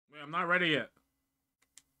I'm not ready yet.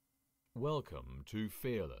 Welcome to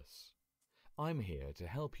Fearless. I'm here to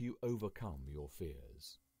help you overcome your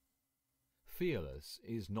fears. Fearless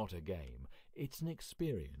is not a game, it's an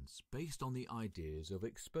experience based on the ideas of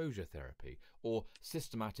exposure therapy or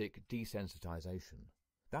systematic desensitization.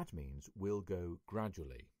 That means we'll go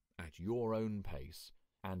gradually, at your own pace,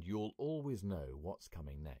 and you'll always know what's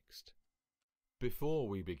coming next. Before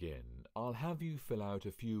we begin, I'll have you fill out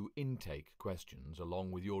a few intake questions along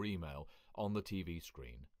with your email on the TV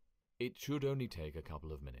screen. It should only take a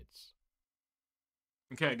couple of minutes.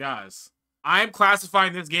 Okay, guys. I'm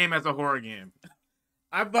classifying this game as a horror game.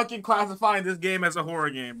 I'm fucking classifying this game as a horror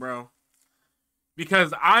game, bro.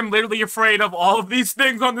 Because I'm literally afraid of all of these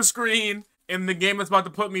things on the screen, and the game is about to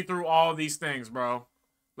put me through all of these things, bro.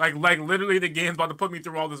 Like literally the game's about to put me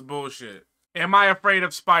through all this bullshit. Am I afraid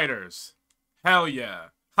of spiders? Hell yeah.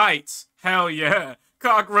 Heights? Hell yeah.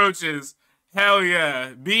 Cockroaches? Hell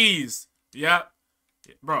yeah. Bees? Yep.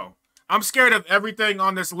 Bro, I'm scared of everything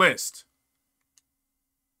on this list.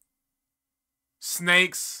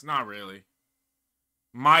 Snakes? Not really.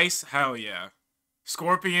 Mice? Hell yeah.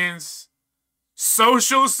 Scorpions?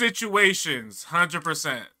 Social situations?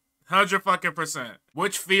 100%. 100%.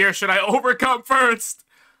 Which fear should I overcome first?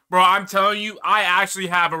 Bro, I'm telling you, I actually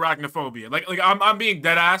have arachnophobia. Like I'm being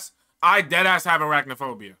dead ass. I dead ass have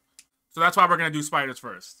arachnophobia. So that's why we're gonna do spiders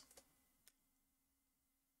first.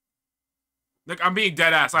 Like, I'm being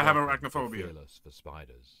dead ass. I have arachnophobia. Fearless for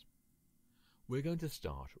spiders. We're going to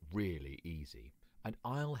start really easy, and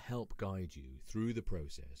I'll help guide you through the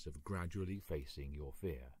process of gradually facing your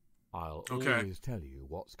fear. I'll always tell you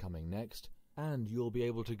what's coming next, and you'll be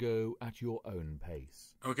able to go at your own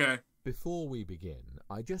pace. Okay. Before we begin,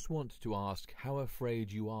 I just want to ask how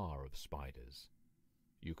afraid you are of spiders.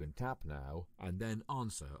 You can tap now, and then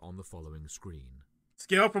answer on the following screen.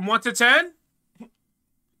 Scale from 1 to 10?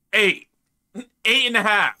 8.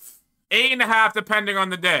 8.5. 8.5 depending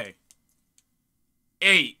on the day.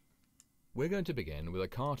 8. We're going to begin with a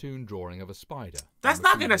cartoon drawing of a spider. That's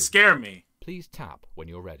not going to scare me. Please tap when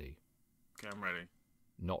you're ready. Okay, I'm ready.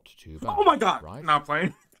 Not too bad. Oh my god! Right? Not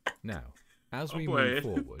playing. Now, as we move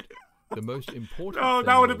forward, the most important no, thing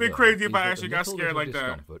that would have been you'll crazy learn if I is actually that got a scared little like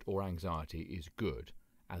that. Discomfort or anxiety is good,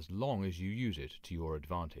 as long as you use it to your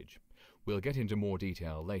advantage. We'll get into more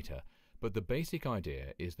detail later, but the basic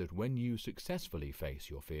idea is that when you successfully face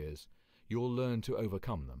your fears, you'll learn to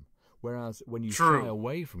overcome them, whereas when you shy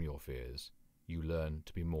away from your fears, you learn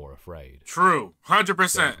to be more afraid. True.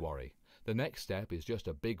 100%. Don't worry. The next step is just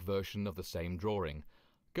a big version of the same drawing.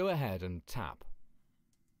 Go ahead and tap.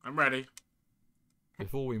 I'm ready.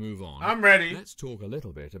 Before we move on, I'm ready. Let's talk a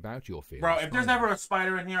little bit about your fear. Bro, if there's ever a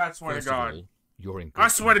spider in here, I swear to God. All, you're in I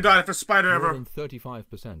swear to God, if a spider ever... More than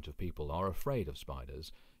 35% of people are afraid of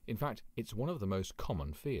spiders. In fact, it's one of the most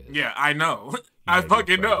common fears. Yeah, I know. I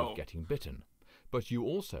fucking know. Of getting bitten. But you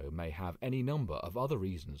also may have any number of other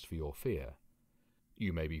reasons for your fear.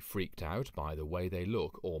 You may be freaked out by the way they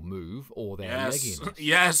look or move or their legginess.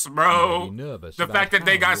 Yes, bro. You may be nervous the fact that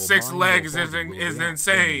they got 6 legs is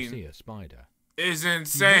insane. You see a spider. Is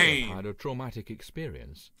insane. You may have had a traumatic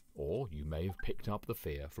experience, or you may have picked up the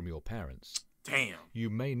fear from your parents. Damn. You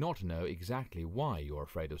may not know exactly why you're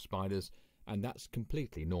afraid of spiders, and that's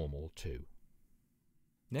completely normal too.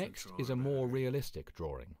 Next is a more realistic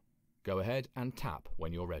drawing. Go ahead and tap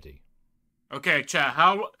when you're ready. Okay, chat.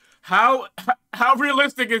 How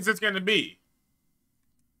realistic is this going to be?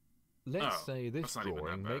 Let's say this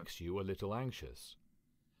drawing makes you a little anxious.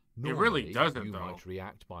 Normally, it really doesn't, you though. might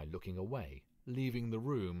react by looking away, leaving the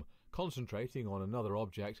room, concentrating on another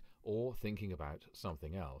object, or thinking about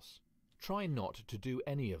something else. Try not to do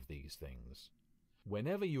any of these things.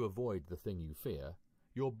 Whenever you avoid the thing you fear,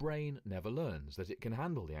 your brain never learns that it can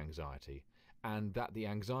handle the anxiety, and that the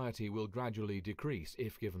anxiety will gradually decrease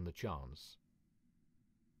if given the chance.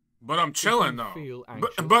 But I'm chilling, though. If you feel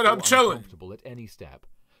anxious but I'm or chilling. Uncomfortable at any step,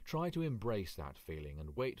 try to embrace that feeling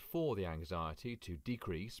and wait for the anxiety to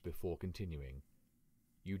decrease before continuing.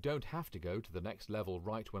 You don't have to go to the next level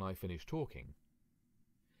right when I finish talking.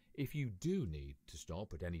 If you do need to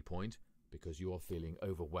stop at any point because you are feeling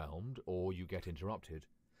overwhelmed or you get interrupted,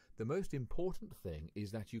 the most important thing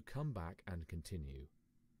is that you come back and continue.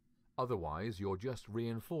 Otherwise, you're just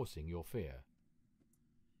reinforcing your fear.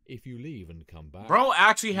 If you leave and come back... Bro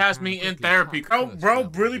actually has me in therapy.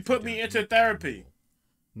 Bro really put me into therapy.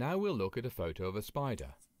 Now we'll look at a photo of a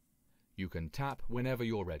spider. You can tap whenever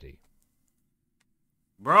you're ready.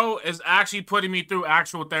 Bro is actually putting me through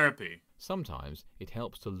actual therapy. Sometimes it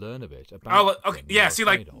helps to learn a bit about... Oh, okay, yeah, see,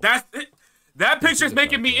 like, that picture is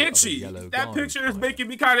making me itchy. That picture is making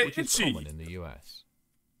me kind of itchy. Which is common in the US.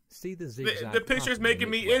 See the zigzag The picture's pattern in making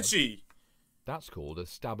me its web? itchy. That's called a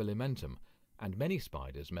stabilimentum, and many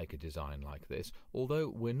spiders make a design like this, although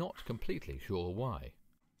we're not completely sure why.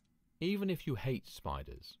 Even if you hate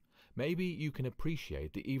spiders, maybe you can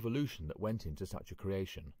appreciate the evolution that went into such a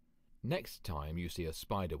creation. Next time you see a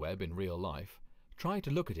spider web in real life, try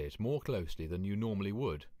to look at it more closely than you normally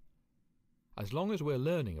would. As long as we're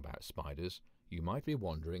learning about spiders, you might be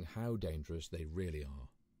wondering how dangerous they really are.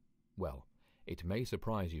 Well, it may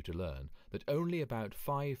surprise you to learn that only about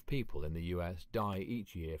 5 people in the US die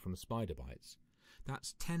each year from spider bites.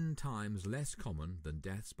 That's 10 times less common than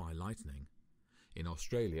deaths by lightning. In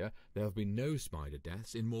Australia, there have been no spider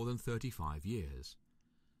deaths in more than 35 years.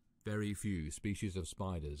 Very few species of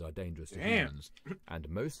spiders are dangerous to humans, and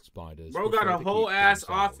most spiders Bro got a whole ass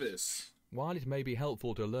office. While it may be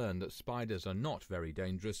helpful to learn that spiders are not very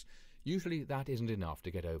dangerous, usually that isn't enough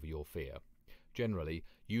to get over your fear. Generally,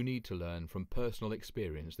 you need to learn from personal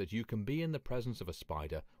experience that you can be in the presence of a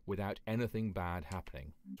spider without anything bad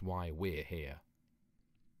happening. That's why we're here.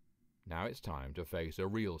 Now it's time to face a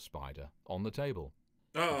real spider on the table.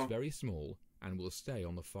 It's very small and will stay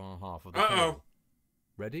on the far half of the table.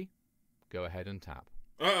 Ready? Go ahead and tap.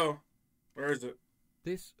 Where is it?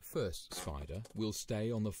 This first spider will stay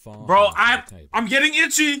on the far half of the table. I'm getting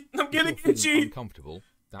itchy. I'm getting itchy. Uncomfortable.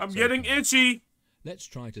 I'm getting itchy. Let's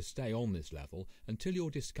try to stay on this level until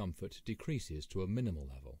your discomfort decreases to a minimal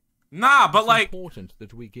level. Nah, but it's important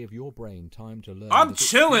that we give your brain time to learn. I'm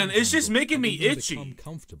chilling. It's just making me itchy.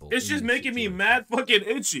 It's just making me mad fucking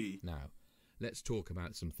itchy. Now, let's talk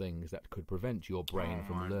about some things that could prevent your brain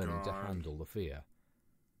from learning to handle the fear.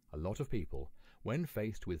 A lot of people, when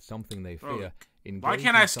faced with something they fear, engage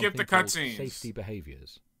in something called safety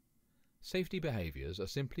behaviors. Safety behaviors are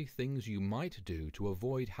simply things you might do to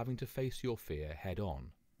avoid having to face your fear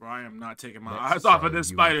head-on. Bro, I am not taking my eyes off of this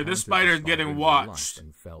spider. This spider is getting watched.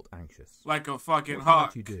 And felt anxious. Like a fucking hawk.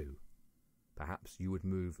 What would you do? Perhaps you would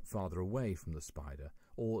move farther away from the spider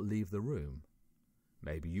or leave the room.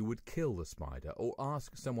 Maybe you would kill the spider or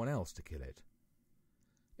ask someone else to kill it.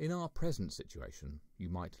 In our present situation, you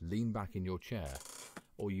might lean back in your chair,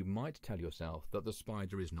 or you might tell yourself that the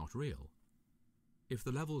spider is not real. If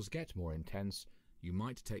the levels get more intense, you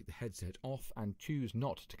might take the headset off and choose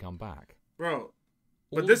not to come back. Bro,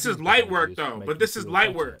 but this is light work though. But this is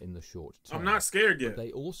light work. In the short term, I'm not scared yet. But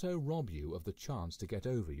they also rob you of the chance to get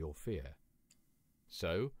over your fear.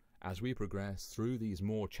 So, as we progress through these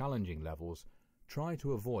more challenging levels, try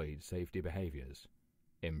to avoid safety behaviors.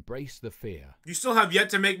 Embrace the fear. You still have yet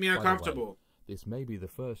to make me uncomfortable. This may be the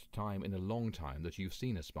first time in a long time that you've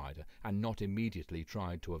seen a spider and not immediately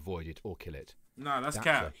tried to avoid it or kill it. Nah, that's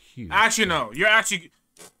cap. Actually, no. You're actually...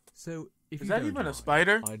 So, if is that even a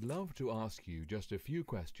spider? I'd love to ask you just a few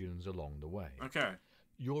questions along the way. Okay.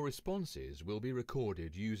 Your responses will be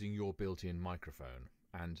recorded using your built-in microphone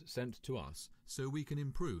and sent to us so we can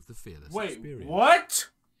improve the fearless experience. Wait, what?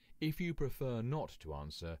 If you prefer not to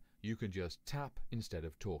answer, you can just tap instead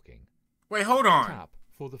of talking. Wait, hold on. Tap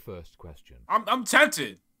for the first question. I'm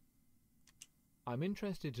tempted. I'm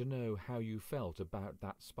interested to know how you felt about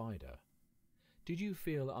that spider. Did you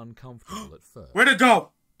feel uncomfortable at first? Where'd it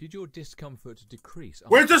go? Did your discomfort decrease?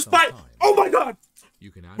 Where's the spider? Oh my god!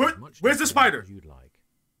 You can add as much where's the spider? As you'd like.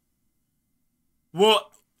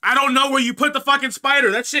 Well, I don't know where you put the fucking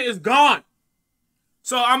spider. That shit is gone.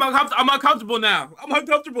 So I'm uncomfortable now. I'm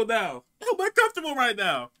uncomfortable right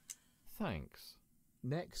now. Thanks.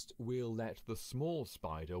 Next, we'll let the small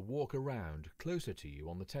spider walk around closer to you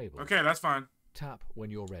on the table. Okay, that's fine. Tap when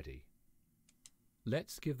you're ready.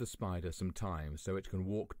 Let's give the spider some time so it can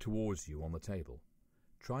walk towards you on the table.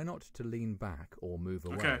 Try not to lean back or move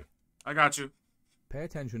away. Okay, I got you. Pay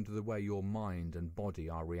attention to the way your mind and body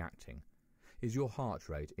are reacting. Is your heart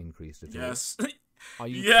rate increased at all? Yes. Are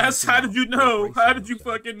you yes, how did you know? How did you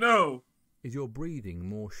fucking know? Is your breathing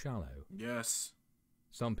more shallow? Yes.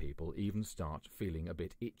 Some people even start feeling a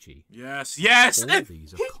bit itchy. Yes, yes! All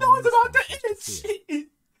these are common about the responses to fear. itch!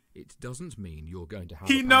 It doesn't mean you're going to have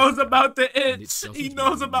He a knows panic about the attack, and it itch! doesn't He mean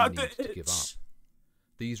knows you about need the to give up. itch!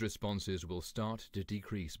 These responses will start to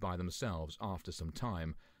decrease by themselves after some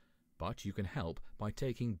time, but you can help by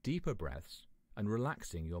taking deeper breaths and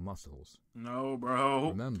relaxing your muscles. No, bro.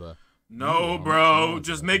 Remember, no, bro.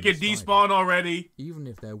 Just make it despawn already. Even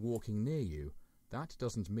if they're walking near you, that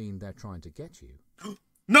doesn't mean they're trying to get you.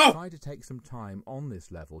 No! Try to take some time on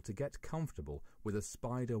this level to get comfortable with a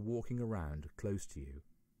spider walking around close to you.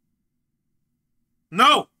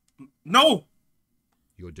 No! No!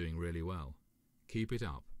 You're doing really well. Keep it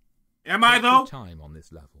up. Am I though? Take time on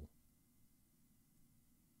this level.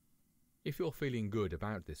 If you're feeling good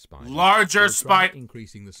about this spider, larger spider,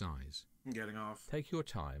 increasing the size. I'm getting off. Take your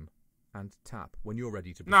time and tap when you're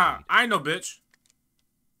ready to proceed. Nah, I ain't no bitch.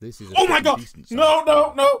 This is a oh my god! decent No,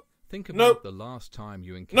 no, no! Think about the last time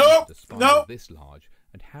you encountered a spider this large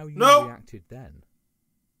and how you reacted then.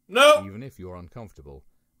 No! Even if you're uncomfortable,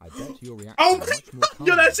 I bet you'll react much more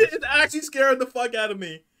calmly. Yo, that shit is actually scaring the fuck out of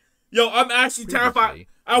me. Yo, I'm actually terrified.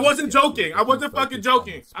 I wasn't joking. I wasn't fucking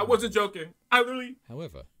joking. I wasn't joking. I literally...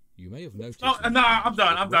 However, you may have noticed... Oh, nah, I'm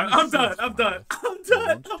done. I'm done. I'm done. I'm done. I'm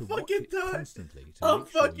done. I'm fucking done. I'm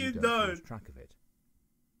fucking done. Track of it.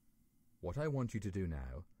 What I want you to do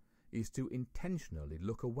now is to intentionally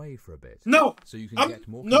look away for a bit. No! So you can get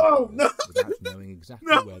more without knowing exactly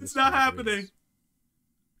where the it's not happening. Is.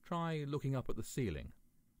 Try looking up at the ceiling,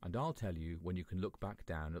 and I'll tell you when you can look back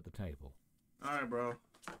down at the table. Alright, bro.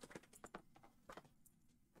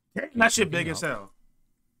 That shit big as hell.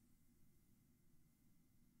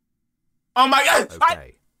 Oh my god!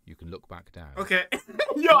 Okay, you can look back down. Okay.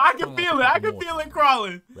 Yo, I can feel it. I can feel it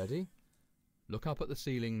crawling. Ready? Look up at the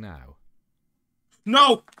ceiling now.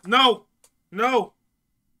 No! No! No!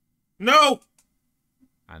 No!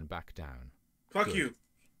 And back down. Fuck Good. you.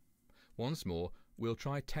 Once more, we'll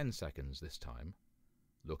try 10 seconds this time.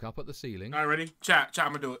 Look up at the ceiling. Alright, ready? Chat,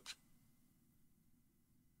 I'm gonna do it.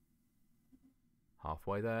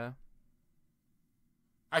 Halfway there.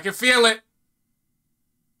 I can feel it.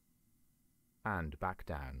 And back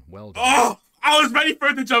down. Well done. Oh! I was ready for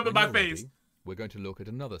it to jump in my face. We're going to look at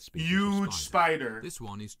another species Huge of spider. This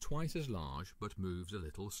one is twice as large, but moves a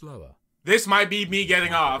little slower. This might be me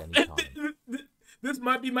getting off. This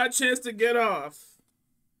might be my chance to get off.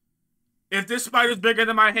 If this spider's bigger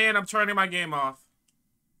than my hand, I'm turning my game off.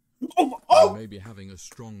 You may be having a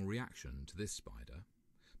strong reaction to this spider,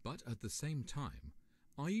 but at the same time,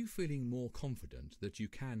 are you feeling more confident that you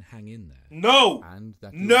can hang in there? No! And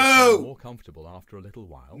that you'll become more comfortable after a little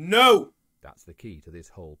while? No! That's the key to this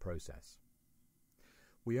whole process.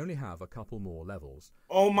 We only have a couple more levels.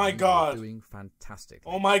 Oh my god. You're doing fantastic.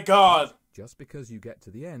 Oh my god. Just because you get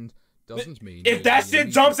to the end doesn't mean... If that shit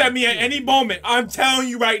jumps at me at any moment, I'm telling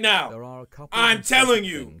you right now. There are a couple I'm telling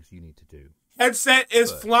you. Things you need to do. Headset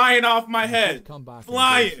is flying off my head.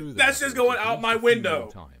 Flying. That's just going out my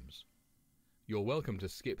window. You're welcome to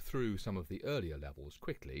skip through some of the earlier levels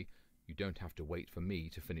quickly. You don't have to wait for me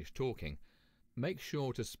to finish talking. Make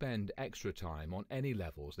sure to spend extra time on any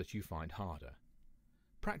levels that you find harder.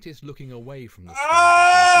 Practice looking away from the spider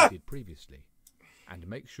as you did previously, and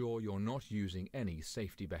make sure you're not using any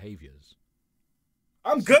safety behaviors.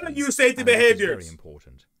 I'm gonna use safety behaviors. Very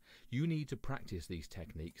important. You need to practice these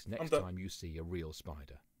techniques next time you see a real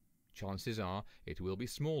spider. Chances are it will be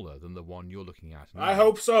smaller than the one you're looking at now. I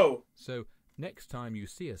hope so. So, next time you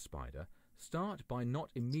see a spider, start by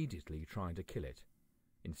not immediately trying to kill it.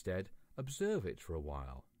 Instead, observe it for a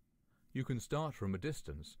while. You can start from a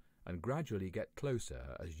distance and gradually get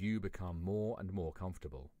closer as you become more and more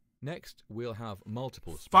comfortable. Next, we'll have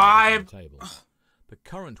multiple spiders on the table. The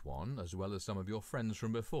current one, as well as some of your friends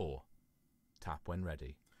from before. Tap when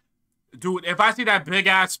ready. Dude, if I see that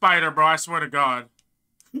big-ass spider, bro, I swear to God.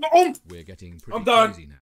 We're getting pretty crazy now.